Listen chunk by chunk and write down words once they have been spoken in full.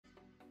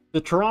The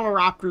Toronto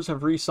Raptors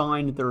have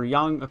re-signed their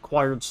young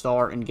acquired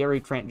star in Gary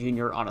Trent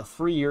Jr. on a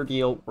 3-year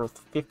deal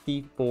worth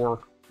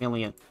 $54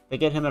 million. They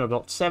get him at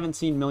about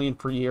 $17 million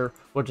per year,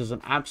 which is an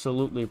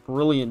absolutely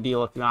brilliant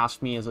deal if you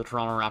ask me as a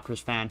Toronto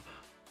Raptors fan.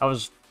 I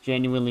was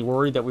genuinely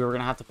worried that we were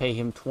going to have to pay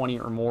him 20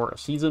 or more a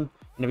season,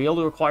 and to be able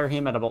to acquire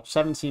him at about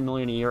 $17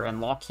 million a year and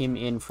lock him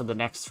in for the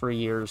next 3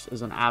 years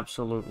is an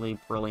absolutely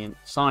brilliant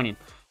signing.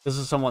 This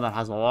is someone that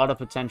has a lot of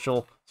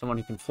potential, someone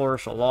who can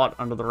flourish a lot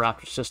under the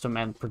Raptors system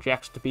and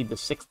projects to be the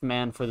 6th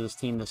man for this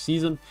team this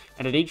season.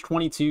 And at age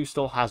 22,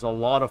 still has a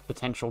lot of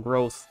potential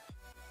growth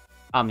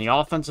on the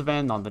offensive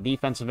end. On the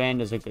defensive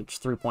end, is a good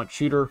 3-point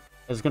shooter.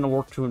 Is going to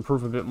work to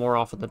improve a bit more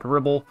off of the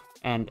dribble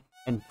and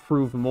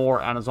improve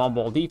more on his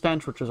on-ball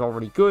defense, which is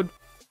already good.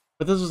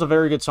 But this is a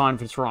very good sign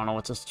for Toronto.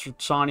 It's a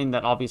signing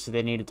that obviously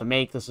they needed to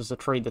make. This is a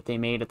trade that they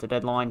made at the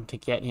deadline to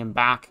get him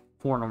back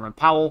for Norman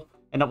Powell.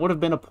 And it would have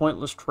been a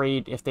pointless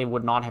trade if they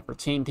would not have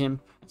retained him.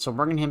 So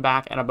bringing him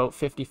back at about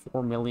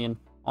 $54 million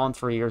on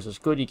 3 years is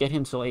good. You get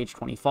him till age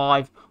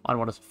 25 on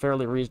what is a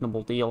fairly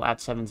reasonable deal at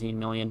 $17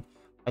 million.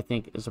 I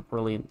think is a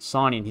brilliant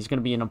signing. He's going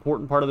to be an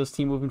important part of this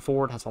team moving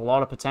forward. Has a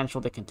lot of potential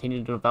to continue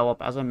to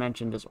develop. As I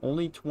mentioned, is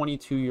only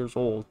 22 years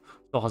old.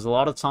 So has a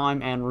lot of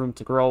time and room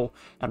to grow.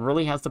 And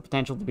really has the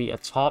potential to be a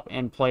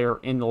top-end player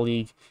in the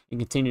league. And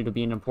continue to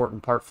be an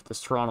important part for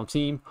this Toronto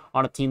team.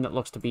 On a team that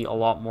looks to be a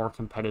lot more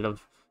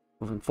competitive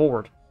moving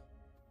forward.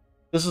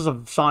 This is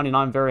a signing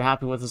I'm very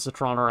happy with as a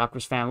Toronto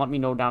Raptors fan. Let me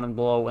know down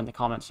below in the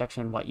comment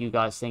section what you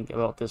guys think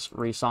about this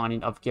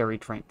re-signing of Gary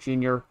Trent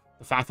Jr.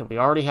 The fact that we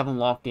already have him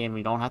locked in,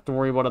 we don't have to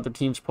worry about other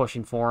teams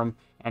pushing for him,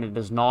 and it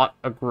is not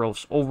a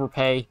gross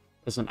overpay,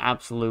 is an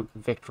absolute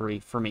victory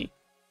for me.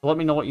 So let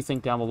me know what you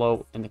think down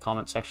below in the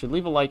comment section.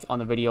 Leave a like on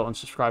the video and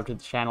subscribe to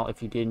the channel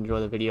if you did enjoy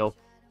the video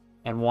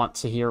and want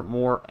to hear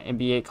more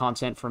NBA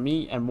content from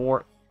me and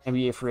more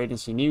NBA free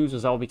agency news,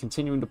 as I will be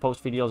continuing to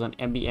post videos on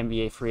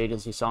NBA free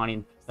agency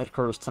signing that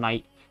occurs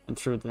tonight and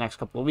through the next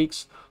couple of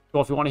weeks. So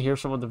if you want to hear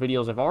some of the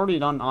videos I've already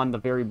done on the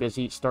very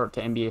busy start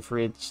to NBA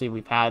free agency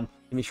we've had,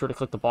 then be sure to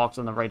click the box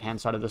on the right hand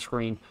side of the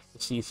screen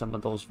to see some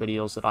of those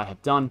videos that I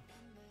have done.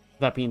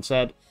 That being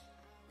said,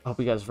 I hope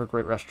you guys have a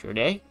great rest of your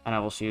day, and I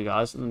will see you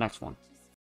guys in the next one.